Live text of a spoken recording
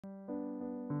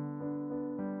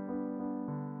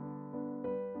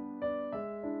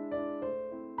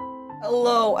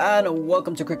Hello and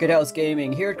welcome to Cricket House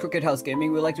Gaming. Here at Cricket House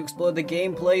Gaming, we like to explore the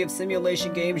gameplay of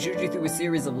simulation games, usually through a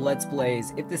series of Let's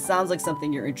Plays. If this sounds like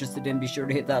something you're interested in, be sure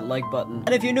to hit that like button.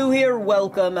 And if you're new here,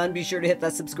 welcome, and be sure to hit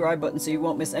that subscribe button so you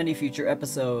won't miss any future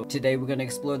episode. Today we're going to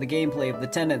explore the gameplay of the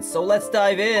Tenants, so let's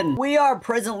dive in. We are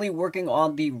presently working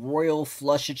on the Royal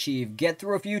Flush Achieve. Get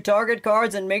through a few target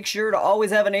cards and make sure to always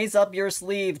have an ace up your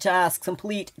sleeve. Task,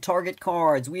 complete target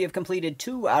cards. We have completed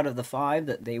 2 out of the 5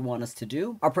 that they want us to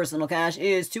do. Our personal cash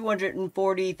is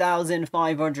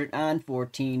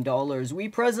 $240,514. We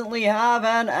presently have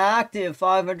an active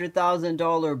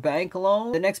 $500,000 bank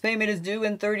loan. The next payment is due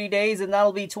in 30 days and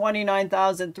that'll be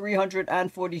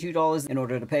 $29,342. In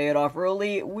order to pay it off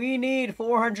early, we need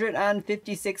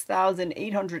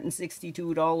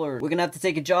 $456,862. We're gonna have to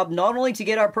take a job not only to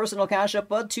get our personal cash up,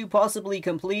 but to possibly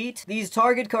complete these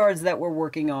target cards that we're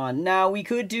working on. Now, we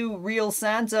could do Real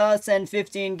Santa, send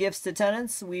 15 gifts to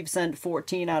tenants. We've sent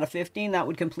 14 out of 15. That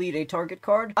would complete a target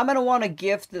card. I'm gonna want to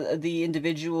gift the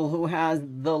individual who has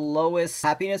the lowest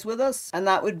happiness with us, and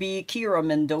that would be Kira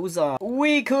Mendoza.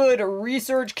 We could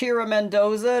research Kira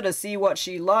Mendoza to see what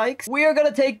she likes. We are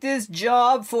gonna take this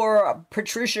job for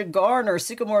Patricia Garner,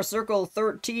 Sycamore Circle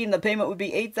 13. The payment would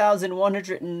be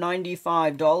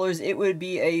 $8,195. It would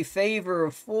be a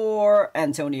favor for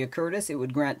Antonia Curtis. It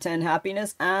would grant 10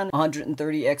 happiness and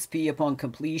 130 XP upon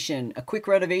completion. A quick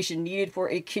renovation needed for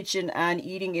a kitchen and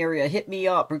eating area. Hit me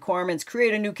up. Requirements: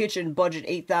 create a new kitchen. Budget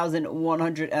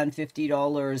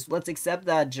 $8,150. Let's accept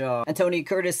that job. Antonia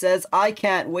Curtis says, I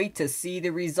can't wait to see the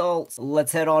results.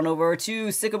 Let's head on over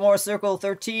to Sycamore Circle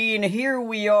 13. Here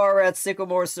we are at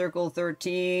Sycamore Circle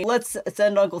 13. Let's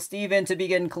send Uncle Steven to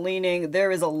begin cleaning.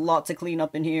 There is a lot to clean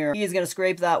up in here. He is going to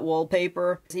scrape that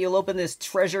wallpaper. He'll open this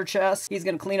treasure chest. He's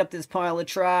going to clean up this pile of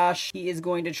trash. He is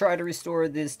going to try to restore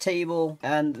this table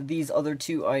and these other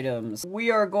 2 items. We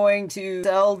are going to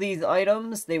sell these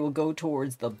items. They will go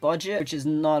towards the budget, which is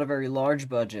not a very large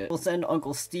budget. We'll send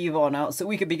Uncle Steve on out so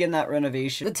we can begin that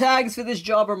renovation. The tags for this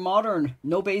job are modern,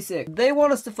 no basic. They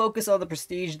want us to focus on the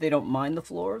prestige. They don't mind the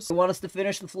floors. They want us to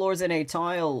finish the floors in a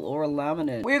tile or a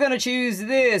laminate. We're gonna choose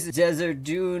this desert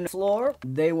dune floor.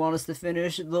 They want us to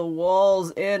finish the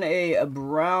walls in a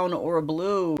brown or a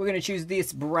blue. We're gonna choose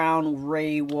this brown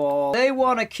ray wall. They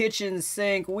want a kitchen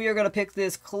sink. We are gonna pick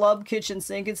this club kitchen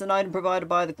sink. It's an item provided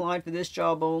by the client for this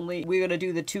job only. We're gonna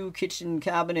do the 2 kitchen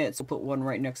cabinets. We'll put one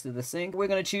right next to the sink. We're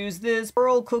gonna choose this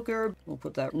pearl cooker. We'll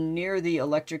put that near the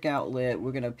electric outlet.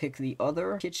 We're gonna pick the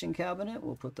other kitchen cabinet.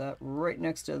 We'll put that right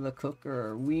next to the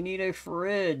cooker. We need a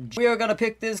fridge. We are gonna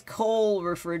pick this coal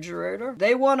refrigerator.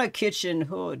 They want a kitchen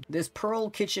hood. This pearl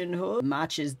kitchen hood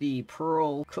matches the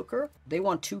pearl cooker. They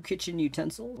want 2 kitchen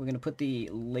utensils. We're gonna put the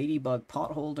ladybug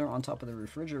pot holder on top of the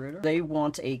refrigerator. They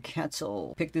want a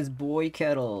kettle. Pick this boy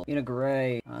kettle in a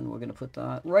gray, and we're gonna put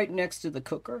that right next to the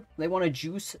cooker. They want a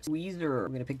juice squeezer.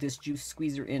 We're gonna pick this juice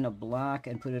squeezer in a black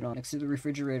and put it on next to the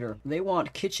refrigerator. They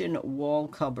want kitchen wall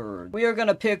cupboard. We are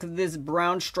gonna pick this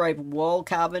brown striped wall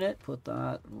cabinet. Put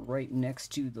that right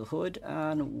next to the hood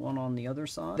and one on the other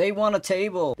side. They want a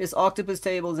table. This octopus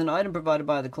table is an item provided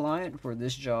by the client for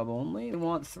this job only. They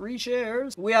want 3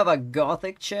 chairs. We have a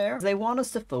gothic chair. They want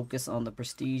us to focus on the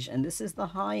prestige, and this is the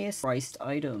highest priced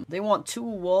item. They want 2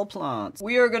 wall plants.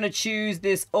 We are gonna choose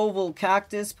this oval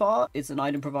cactus pot. It's an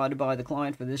item provided by the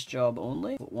client for this job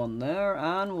only. Put one there,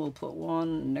 and we'll put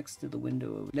one next to the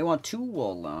window. They want 2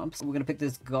 wall lamps. We're gonna pick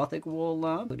this gothic wall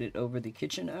lamp, put it over the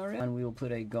kitchen area, and we will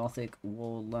put a gothic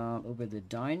wall lamp over the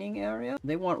dining area.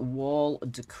 They want wall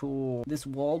decor. This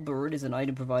wall bird is an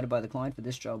item provided by the client for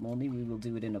this job only. We will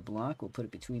do it in a black. We'll put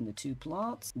it between the 2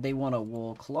 plots. They want a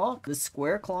wall clock. This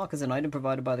square clock is an item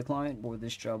provided by the client for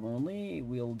this job only.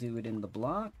 We'll do it in the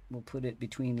black. We'll put it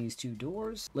between these 2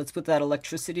 doors. Let's put that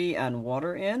electricity and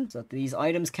water in so that these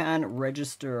items can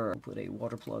register. We'll put a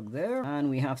water plug there, and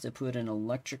we have to put an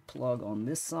electric plug on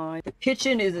this side. The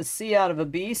kitchen is a C out of a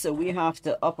B, so we have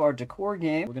to up our decor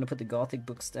game. We're gonna put the gothic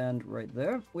book stand right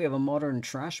there. We have a modern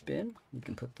trash bin. We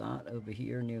can put that over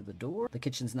here near the door. The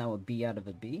kitchen's now a B out of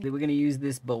a B. Then we're gonna use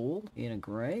this bowl in a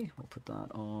gray. We'll put that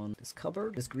on this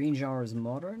cupboard. This green jar is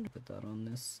modern. Put that on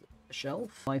this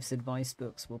shelf. Life's advice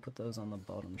books, we'll put those on the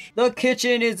bottom shelf. The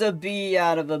kitchen is a B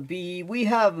out of a B. We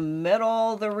have met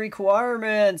all the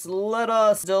requirements. Let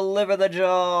us deliver the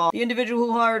job. The individual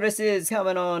who hired us is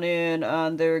coming on in,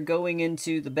 and they're going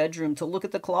into the bedroom to look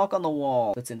at the clock on the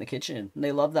wall that's in the kitchen. And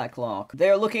they love that clock.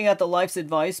 They're looking at the life's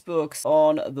advice books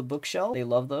on the bookshelf. They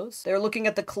love those. They're looking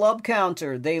at the club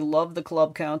counter. They love the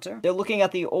club counter. They're looking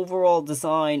at the overall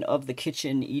design of the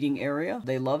kitchen eating area.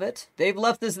 They love it. They've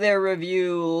left us their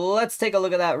review. Let's take a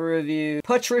look at that review.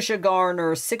 Patricia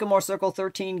Garner, Sycamore Circle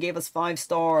 13, gave us 5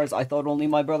 stars. I thought only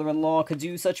my brother-in-law could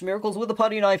do such miracles with a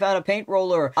putty knife and a paint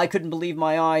roller. I couldn't believe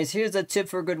my eyes. Here's a tip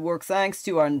for good work. Thanks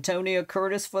to Antonia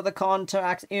Curtis for the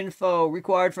contact info.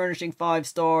 Required furnishing 5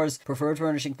 stars. Preferred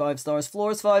furnishing 5 stars.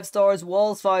 Floors 5 stars.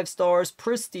 Walls 5 stars.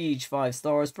 Prestige 5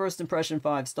 stars. First impression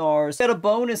 5 stars. Get a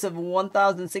bonus of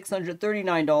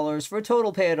 $1,639 for a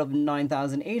total payout of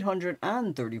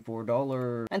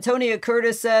 $9,834. Antonia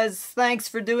Curtis says, thanks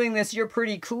for doing this. You're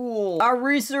pretty cool. Our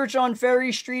research on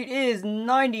Ferry Street is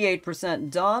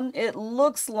 98% done. It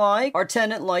looks like our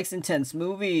tenant likes intense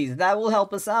movies. That will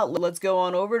help us out. Let's go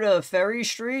on over to Ferry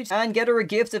Street and get her a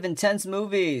gift of intense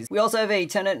movies. We also have a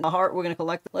tenant heart we're going to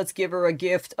collect. Let's give her a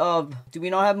gift of... Do we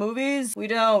not have movies? We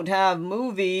don't have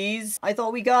movies. I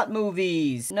thought we got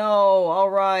movies. No,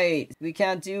 alright. We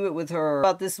can't do it with her. What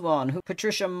about this one?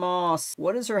 Patricia Moss.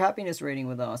 What is her happiness rating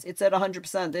with us? It's at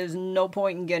 100%. There's no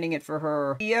point in getting it for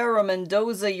her. Sierra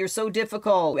Mendoza, you're so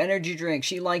difficult. Energy drink.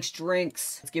 She likes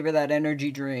drinks. Let's give her that energy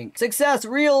drink. Success.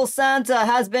 Real Santa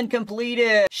has been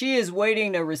completed. She is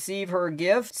waiting to receive her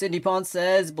gift. Cindy Ponce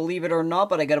says, believe it or not,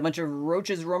 but I got a bunch of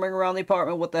roaches roaming around the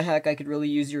apartment. What the heck? I could really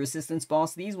use your assistance,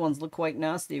 boss. These ones look quite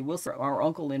nasty. We'll send our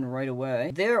uncle in right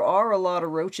away. There are a lot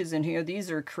of roaches in here. These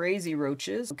are crazy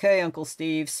roaches. Okay, Uncle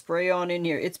Steve, spray on in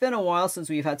here. It's been a while since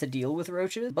we've had to deal with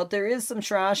roaches, but there is some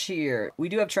trash here. We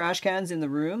do have trash cans in the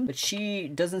room, but she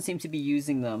doesn't seem to be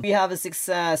using them. We have a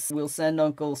success. We'll send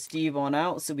Uncle Steve on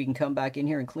out so we can come back in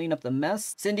here and clean up the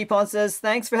mess. Cindy Ponce says,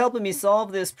 thanks for helping me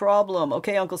solve this problem.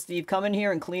 Okay, Uncle Steve, come in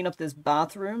here and clean up this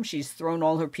bathroom. She's thrown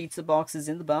all her pizza boxes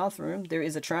in the bathroom. There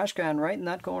is a trash can right in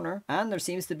that corner, and there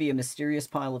seems to be a mysterious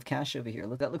pile of cash over here.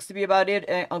 Look, that looks to be about it.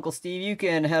 Uncle Steve, you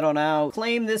can head on out.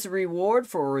 Claim this reward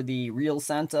for the real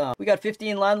Santa. We got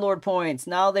 15 landlord points.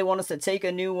 Now they want us to take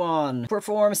a new one.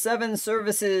 Perform 7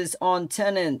 services on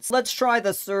tenants. Let's try the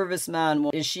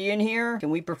serviceman. Is she in here? Can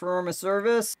we perform a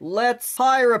service? Let's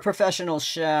hire a professional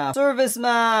chef.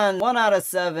 Serviceman, 1 out of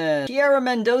 7. Kiara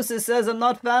Mendoza says, I'm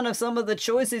not a fan of some of the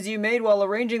choices you made while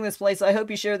arranging this place. I hope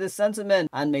you share this sentiment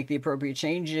and make the appropriate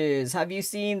changes. Have you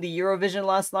seen the Eurovision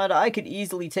last night? I could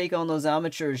easily take on those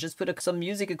amateurs. Just put some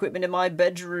music equipment in my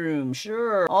bedroom.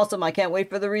 Sure. Awesome. I can't wait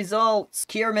for the results.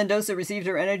 Kiara Mendoza received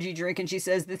her energy drink and she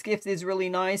says, this gift is really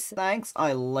nice. Thanks.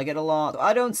 I like it a lot.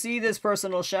 I don't see this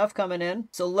personal chef coming in.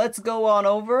 So let's go on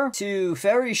over to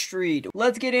Ferry Street.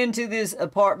 Let's get into this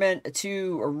apartment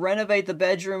to renovate the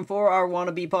bedroom for our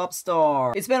wannabe pop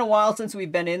star. It's been a while since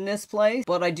we've been in this place,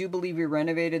 but I do believe we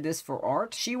renovated this for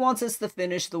art. She wants us to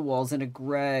finish the walls in a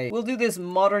gray. We'll do this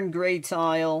modern gray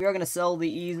tile. We are going to sell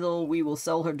the easel. We will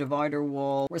sell her divider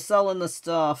wall. We're selling the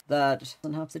stuff that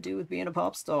doesn't have to do with being a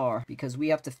pop star because we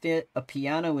have to fit a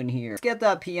piano in here. Let's get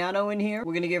that piano in here.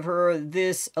 We're going to give her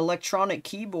this electronic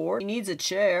keyboard. She needs a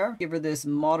chair. Give her this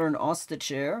modern Osta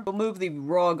chair. We'll move the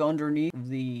rug underneath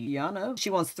the piano. She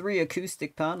wants 3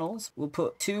 acoustic panels. We'll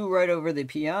put 2 right over the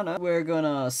piano. We're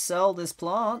gonna sell this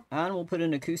plant and we'll put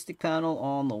an acoustic panel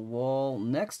on the wall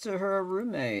next to her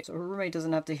roommate, so her roommate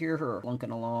doesn't have to hear her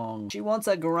plunking along. She wants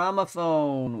a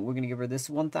gramophone. We're gonna give her this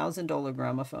 $1,000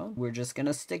 gramophone. We're just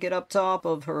gonna stick it up top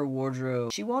of her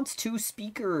wardrobe. She wants 2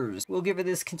 speakers. We'll give her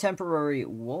this contemporary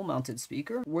wall-mounted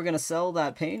speaker. We're gonna sell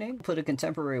that painting. Put a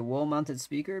contemporary wall-mounted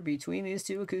speaker between these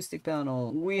 2 acoustic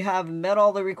panels. We have met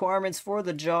all the requirements for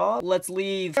the job. Let's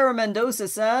leave. Sarah Mendoza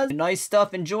says, nice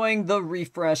stuff, enjoying the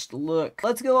refreshed look.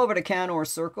 Let's go over to Canor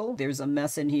Circle. There's a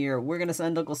mess in here. We're gonna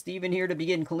send Uncle Steve in here to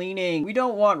begin cleaning. We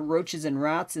don't want roaches and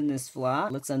rats in this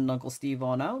flat. Let's send Uncle Steve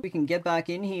on out. We can get back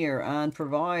in here and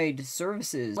provide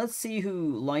services. Let's see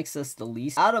who likes us the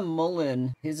least. Adam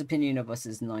Mullen, his opinion of us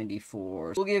is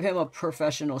 94. We'll give him a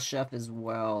professional chef as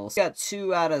well. We got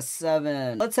 2 out of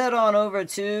 7. Let's head on over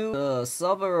to the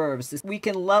suburbs. We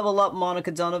can level up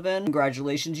Monica Donovan.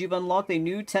 Congratulations, you've unlocked a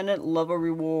new tenant level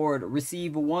reward.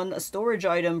 Receive 1 storage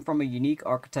item from a unique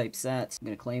archetype set. I'm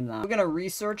gonna claim that. We're gonna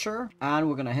research her and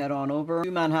we're gonna head on over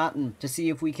to Manhattan to see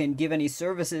if we can give any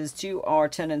services to our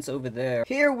tenants over there.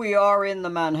 Here we are in the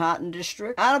Manhattan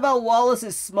district. Annabelle Wallace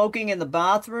is smoking in the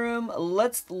bathroom.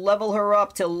 Let's level her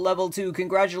up to level 2.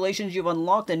 Congratulations, you've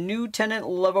unlocked a new tenant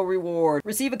level reward.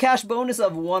 Receive a cash bonus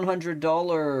of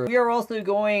 $100. We are also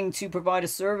going to provide a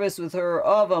service with her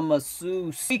of a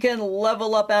masseuse. We can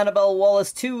level up Annabelle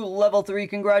Wallace to level 3.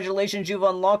 Congratulations, you've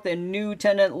unlocked a new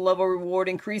tenant level reward.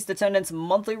 Increase the tenant's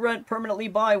monthly rent permanently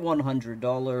by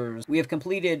 $100. We have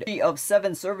completed 3 of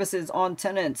 7 services on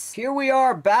tenants. Here we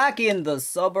are back in the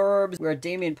suburbs. We're at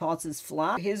Damien Potts'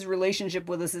 flat. His relationship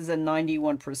with us is at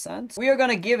 91%. We are going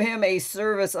to give him a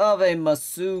service of a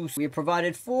masseuse. We have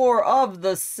provided 4 of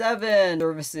the 7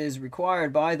 services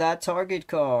required by that target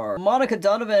card. car. Monica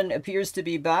Donovan appears to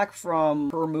be back from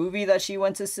her movie that she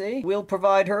went to see. We'll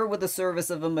provide her with the service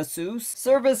of a masseuse.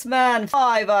 Serviceman,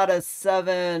 5 out of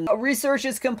 7. Research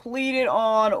is completed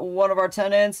on one of our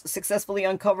tenants. Successfully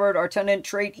uncovered our tenant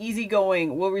trait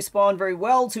easygoing. Will respond very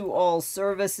well to all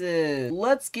services.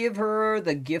 Let's give her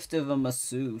the gift of a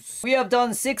masseuse. We have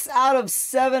done 6 out of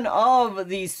 7 of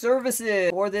these services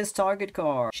for this target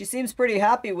card. She seems pretty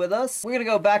happy with us. We're gonna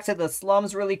go back to the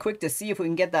slums really quick to see if we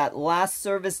can get that last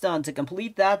service done to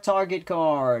complete that target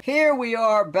card. Here we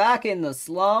are back in the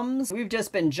slums. We've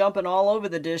just been jumping all over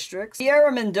the districts.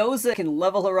 Sierra Mendoza can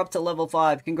level her up to level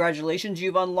 5. Congratulations,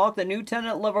 you've unlocked the new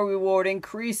tenant level reward.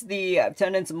 Increase the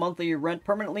tenant's monthly rent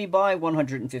permanently by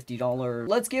 $150.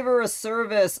 Let's give her a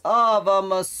service of a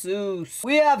masseuse.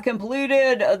 We have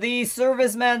completed the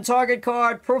serviceman target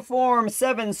card. Perform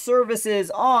 7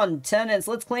 services on tenants.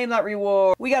 Let's claim that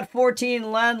reward. We got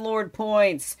 14 landlord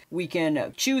points. We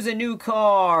can choose a new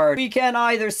card. We can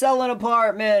either sell an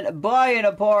apartment, buy an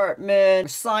apartment, or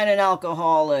sign an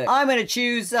alcoholic. I'm gonna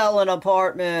choose sell an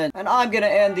apartment, and I'm gonna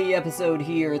end the episode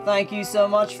here. Thank you so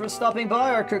much for stopping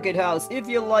by our crooked house. If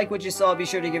you like what you saw, be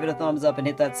sure to give it a thumbs up and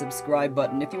hit that subscribe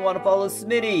button. If you want to follow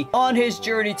Smitty on his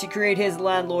journey to create his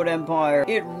landlord empire,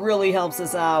 it really helps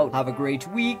us out. Have a great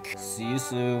week. See you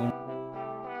soon.